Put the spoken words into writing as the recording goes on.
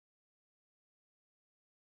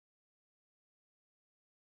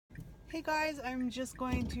Hey guys, I'm just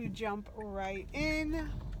going to jump right in.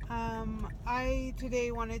 I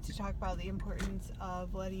today wanted to talk about the importance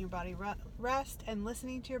of letting your body rest and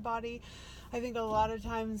listening to your body. I think a lot of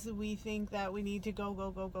times we think that we need to go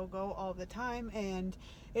all the time, and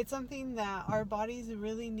it's something that our bodies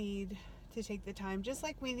really need to take the time, just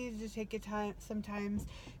like we need to take a time sometimes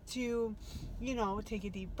to, take a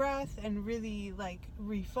deep breath and really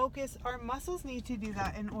refocus. Our muscles need to do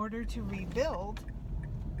that in order to rebuild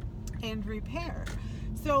and repair.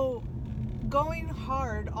 So going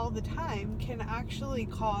hard all the time can actually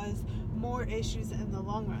cause more issues in the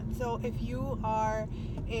long run. So if you are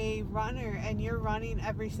a runner and you're running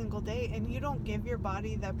every single day and you don't give your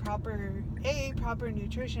body the proper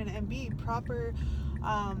nutrition, and proper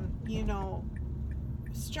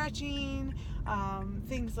stretching,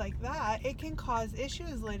 things like that, it can cause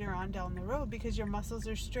issues later on down the road because your muscles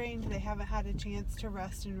are strained. They haven't had a chance to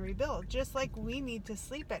rest and rebuild. Just like we need to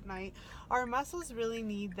sleep at night, our muscles really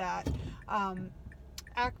need that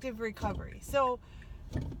active recovery. So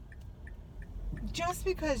just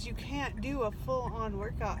because you can't do a full-on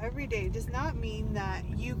workout every day does not mean that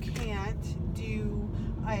you can't do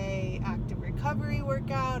a active recovery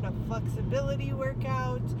workout, a flexibility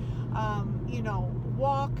workout,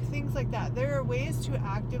 walk, things like that. There are ways to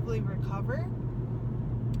actively recover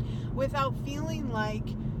without feeling like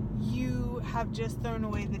you have just thrown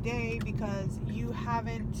away the day because you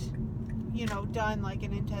haven't done like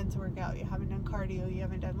an intense workout, you haven't done cardio, you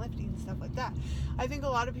haven't done lifting, stuff like that. I think a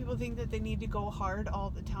lot of people think that they need to go hard all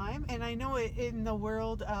the time, and I know in the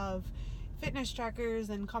world of fitness trackers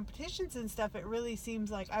and competitions and stuff, it really seems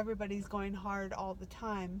like everybody's going hard all the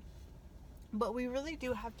time. But we really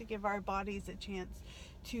do have to give our bodies a chance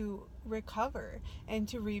to recover and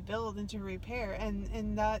to rebuild and to repair.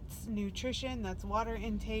 And that's nutrition, that's water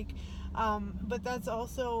intake, but that's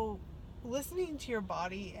also listening to your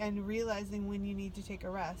body and realizing when you need to take a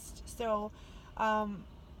rest. So,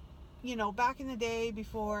 back in the day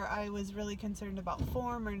before I was really concerned about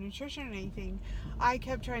form or nutrition or anything, I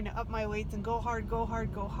kept trying to up my weights and go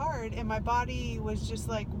hard. And my body was just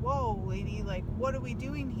like, whoa, lady, like, what are we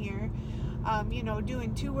doing here?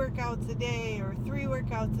 Doing 2 workouts a day or 3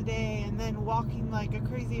 workouts a day and then walking like a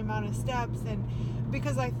crazy amount of steps, and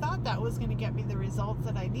because I thought that was going to get me the results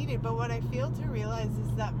that I needed. But what I failed to realize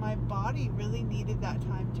is that my body really needed that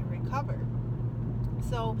time to recover.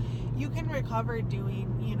 So you can recover doing,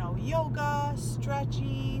 yoga,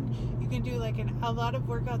 stretching. You can do a lot of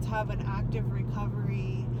workouts have an active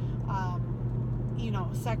recovery,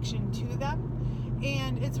 section to them.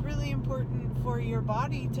 And it's really important for your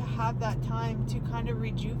body to have that time to kind of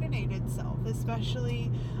rejuvenate itself,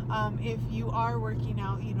 especially if you are working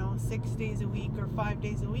out, 6 days a week or 5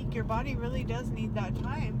 days a week. Your body really does need that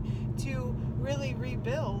time to really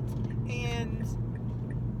rebuild and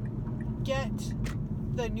get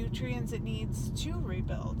the nutrients it needs to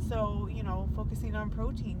rebuild. So, focusing on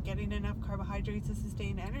protein, getting enough carbohydrates to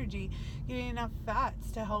sustain energy, getting enough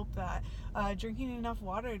fats to help that, drinking enough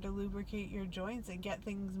water to lubricate your joints and get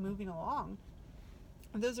things moving along.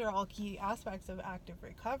 Those are all key aspects of active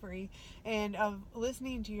recovery and of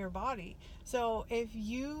listening to your body. So if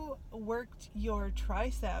you worked your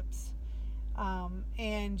triceps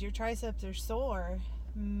and your triceps are sore,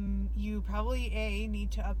 you probably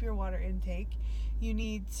need to up your water intake. You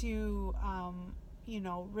need to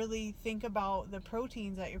really think about the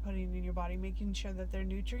proteins that you're putting in your body, making sure that they're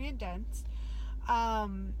nutrient dense,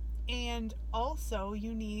 and also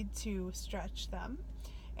you need to stretch them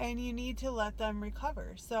and you need to let them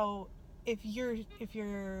recover. So if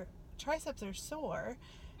your triceps are sore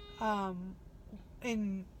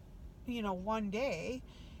in one day,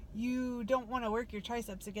 you don't want to work your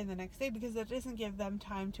triceps again the next day because that doesn't give them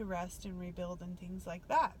time to rest and rebuild and things like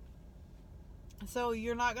that. So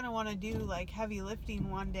you're not going to want to do like heavy lifting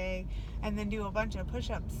one day and then do a bunch of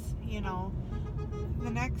push-ups, the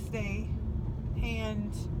next day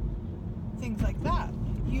and things like that.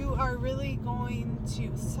 You are really going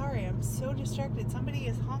to, sorry, I'm so distracted. Somebody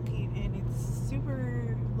is honking and it's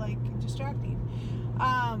super distracting.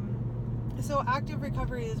 So active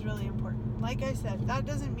recovery is really important. Like I said, that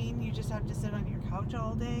doesn't mean you just have to sit on your couch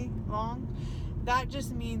all day long. That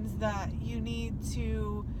just means that you need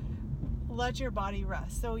to let your body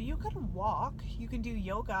rest. So you can walk, you can do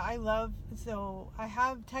yoga. I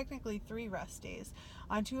have technically 3 rest days.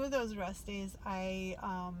 On 2 of those rest days, I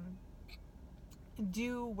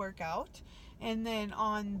do work out, and then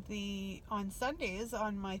on Sundays,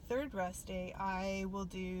 on my 3rd rest day, I will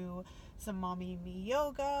do some mommy and me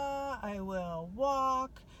yoga. I will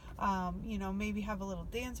walk, maybe have a little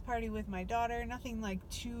dance party with my daughter. Nothing like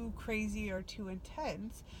too crazy or too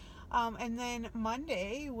intense. And then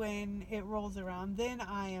Monday, when it rolls around, then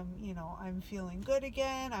I'm feeling good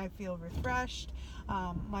again. I feel refreshed.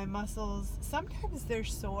 My muscles, sometimes they're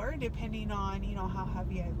sore depending on, how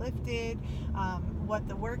heavy I lifted, what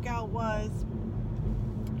the workout was.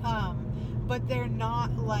 But they're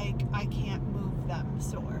not like I can't move them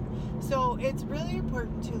sore. So it's really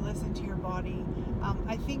important to listen to your body.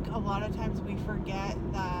 I think a lot of times we forget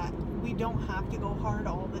that we don't have to go hard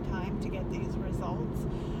all the time to get these results.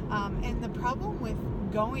 And the problem with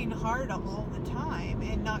going hard all the time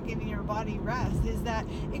and not giving your body rest is that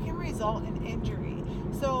it can result in injury.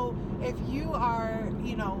 So if you are,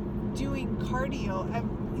 doing cardio,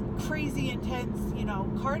 crazy intense,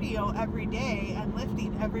 cardio every day and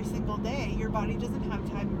lifting every single day, your body doesn't have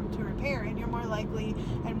time to repair, and you're more likely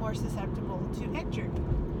and more susceptible to injury.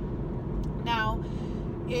 Now,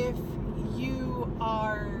 if you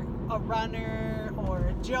are a runner or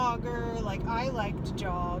a jogger, like I like to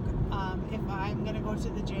jog, if I'm going to go to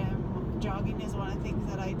the gym, jogging is one of the things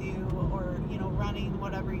that I do, or, running,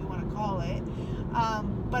 whatever you want to call it.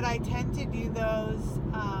 But I tend to do those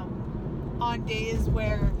on days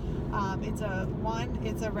where it's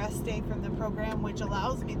a rest day from the program, which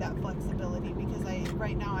allows me that flexibility, because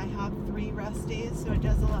right now I have 3 rest days, so it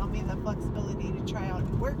does allow me the flexibility to try out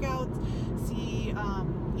new workouts, see,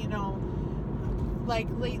 like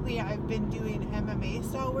lately I've been doing MMA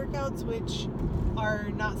style workouts, which are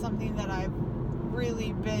not something that I've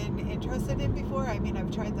really been interested in before. I mean,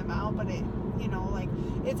 I've tried them out, but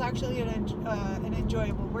it's actually an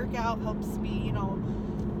enjoyable workout, helps me,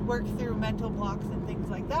 work through mental blocks and things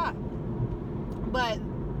like that. But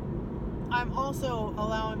I'm also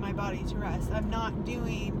allowing my body to rest. I'm not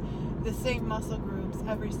doing the same muscle groups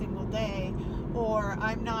every single day, or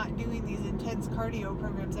I'm not doing these intense cardio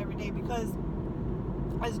programs every day, because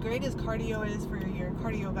as great as cardio is for your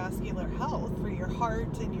cardiovascular health, for your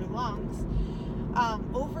heart and your lungs,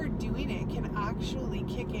 overdoing it can actually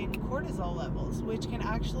kick in cortisol levels, which can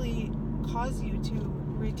actually cause you to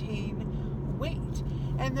retain weight.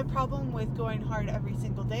 And the problem with going hard every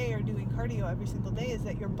single day or doing cardio every single day is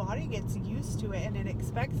that your body gets used to it and it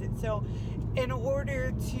expects it. So in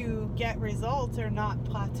order to get results or not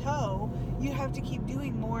plateau, you have to keep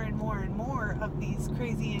doing more and more and more of these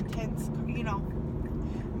crazy intense,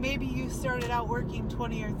 maybe you started out working out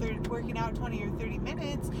 20 or 30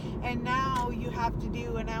 minutes, and now you have to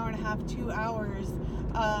do an hour and a half, 2 hours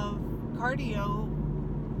of cardio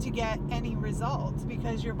to get any results,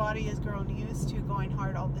 because your body has grown used to going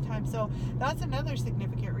hard all the time. So that's another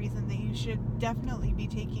significant reason that you should definitely be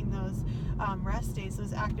taking those rest days,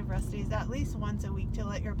 those active rest days, at least once a week, to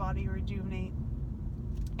let your body rejuvenate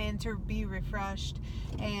and to be refreshed,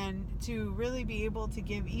 and to really be able to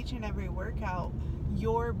give each and every workout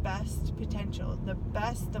your best potential,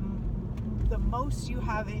 the most you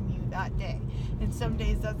have in you that day. And some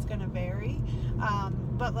days that's going to vary,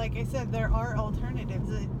 but like I said, there are alternatives.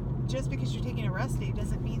 Just because you're taking a rest day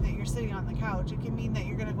doesn't mean that you're sitting on the couch. It can mean that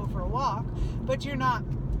you're going to go for a walk, but you're not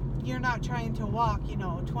trying to walk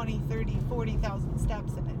 20, 30, 40,000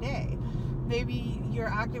 steps in a day. Maybe your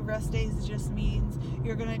active rest days just means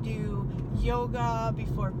you're going to do yoga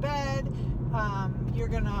before bed, you're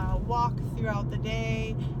going to walk throughout the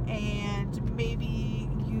day, and maybe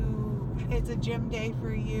it's a gym day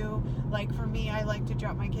for you. Like for me, I like to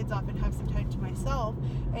drop my kids off and have some time to myself,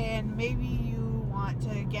 and maybe you want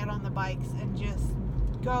to get on the bikes and just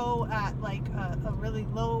go at like a really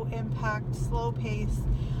low impact, slow pace,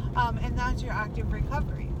 and that's your active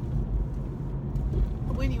recovery.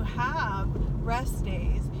 When you have rest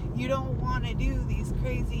days, you don't want to do these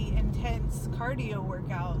crazy intense cardio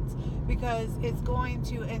workouts, because it's going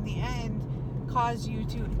to, in the end, cause you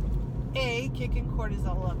to A, kick in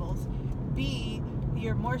cortisol levels, B,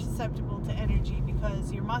 you're more susceptible to energy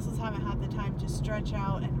because your muscles haven't had the time to stretch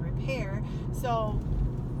out and repair. So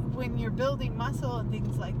when you're building muscle and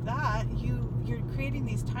things like that, you're creating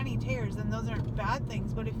these tiny tears, and those aren't bad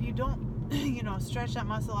things, but if you don't stretch that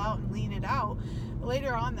muscle out and lean it out,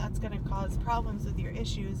 later on that's going to cause problems with your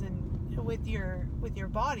issues and with your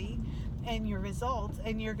body and your results,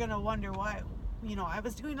 and you're going to wonder why, I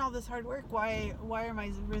was doing all this hard work, why are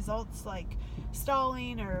my results like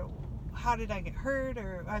stalling, or how did I get hurt,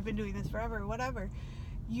 or I've been doing this forever, or whatever.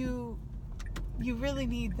 You really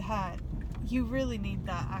need that. You really need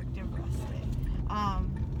that active rest day.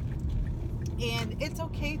 And it's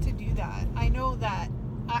okay to do that. I know that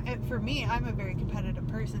for me, I'm a very competitive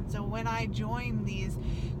person, so when I join these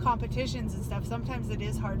competitions and stuff, sometimes it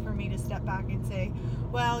is hard for me to step back and say,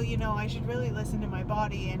 well, I should really listen to my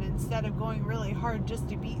body, and instead of going really hard just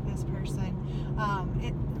to beat this person,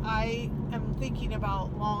 I am thinking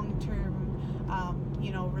about long-term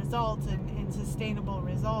results and sustainable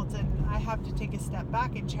results. And I have to take a step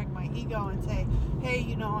back and check my ego and say, hey,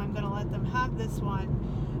 I'm going to let them have this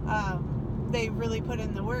one. They really put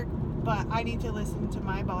in the work, but I need to listen to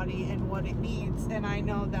my body and what it needs. And I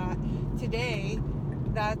know that today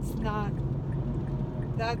that's not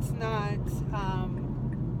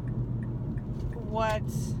what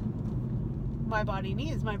my body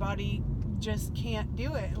needs. My body just can't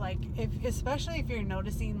do it. Like, especially if you're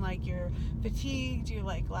noticing like you're fatigued, you're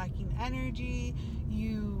like lacking energy,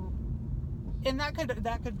 and that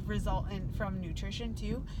could result from nutrition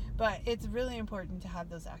too. But it's really important to have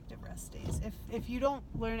those active rest days. If you don't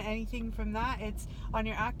learn anything from that, it's on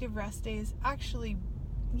your active rest days, actually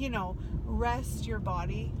rest your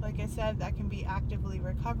body. Like I said, that can be actively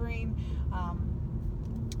recovering,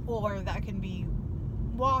 or that can be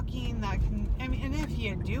walking, and if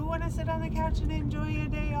you do want to sit on the couch and enjoy a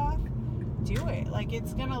day off, do it. Like,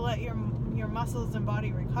 it's gonna let your muscles and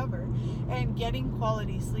body recover. And getting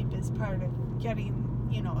quality sleep is part of getting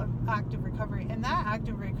active recovery. And that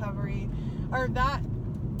active recovery, or that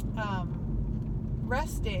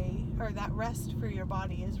rest day, or that rest for your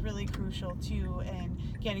body, is really crucial too in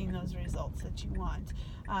getting those results that you want.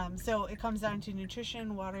 So it comes down to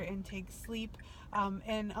nutrition, water intake, sleep,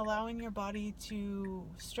 and allowing your body to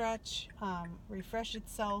stretch, refresh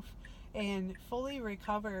itself, and fully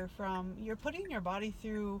recover from. You're putting your body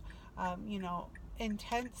through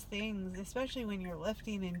intense things, especially when you're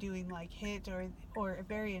lifting and doing like HIIT or a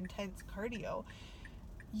very intense cardio.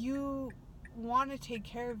 You want to take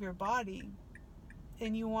care of your body,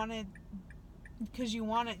 and because you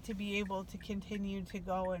want it to be able to continue to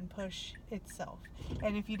go and push itself.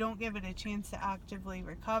 And if you don't give it a chance to actively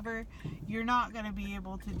recover, you're not going to be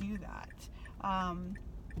able to do that,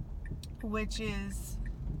 which is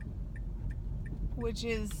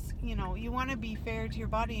you want to be fair to your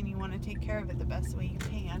body, and you want to take care of it the best way you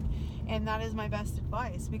can. And that is my best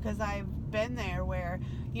advice, because I've been there where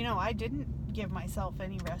I didn't give myself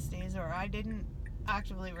any rest days, or I didn't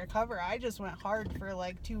actively recover. I just went hard for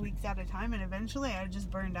like 2 weeks at a time, and eventually I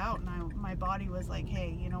just burned out, and my body was like,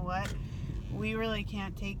 hey, you know what, we really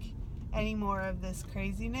can't take any more of this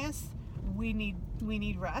craziness. We need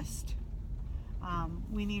rest.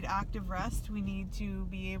 We need active rest. We need to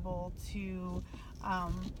be able to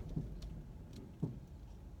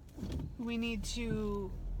we need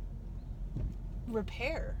to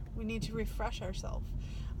repair. We need to refresh ourselves.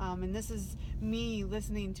 And this is me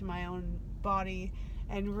listening to my own body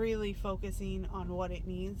and really focusing on what it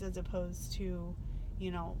needs, as opposed to,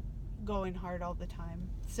 going hard all the time.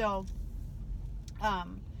 So,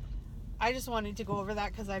 I just wanted to go over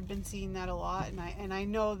that because I've been seeing that a lot, and I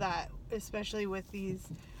know that especially with these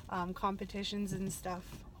competitions and stuff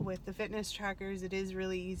with the fitness trackers, it is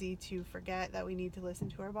really easy to forget that we need to listen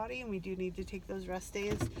to our body, and we do need to take those rest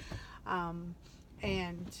days,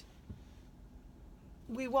 and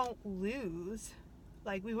we won't lose.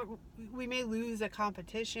 Like, we may lose a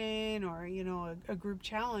competition, or a group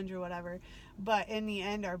challenge or whatever, but in the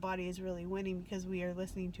end our body is really winning, because we are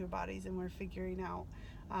listening to our bodies, and we're figuring out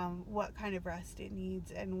what kind of rest it needs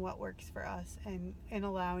and what works for us, and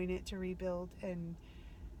allowing it to rebuild.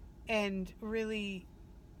 And really,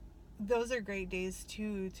 those are great days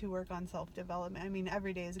too to work on self-development. I mean,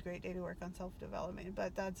 every day is a great day to work on self-development,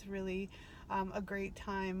 but that's really a great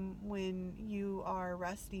time when you are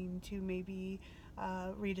resting to maybe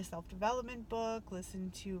read a self-development book,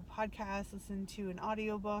 listen to podcasts, listen to an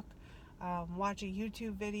audiobook, watch a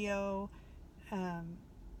YouTube video,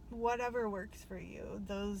 whatever works for you.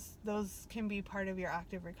 Those can be part of your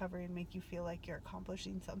active recovery and make you feel like you're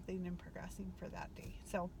accomplishing something and progressing for that day.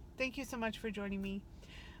 So thank you so much for joining me.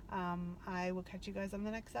 I will catch you guys on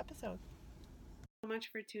the next episode. So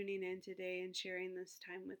much for tuning in today and sharing this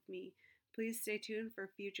time with me. Please stay tuned for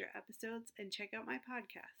future episodes and check out my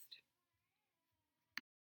podcast.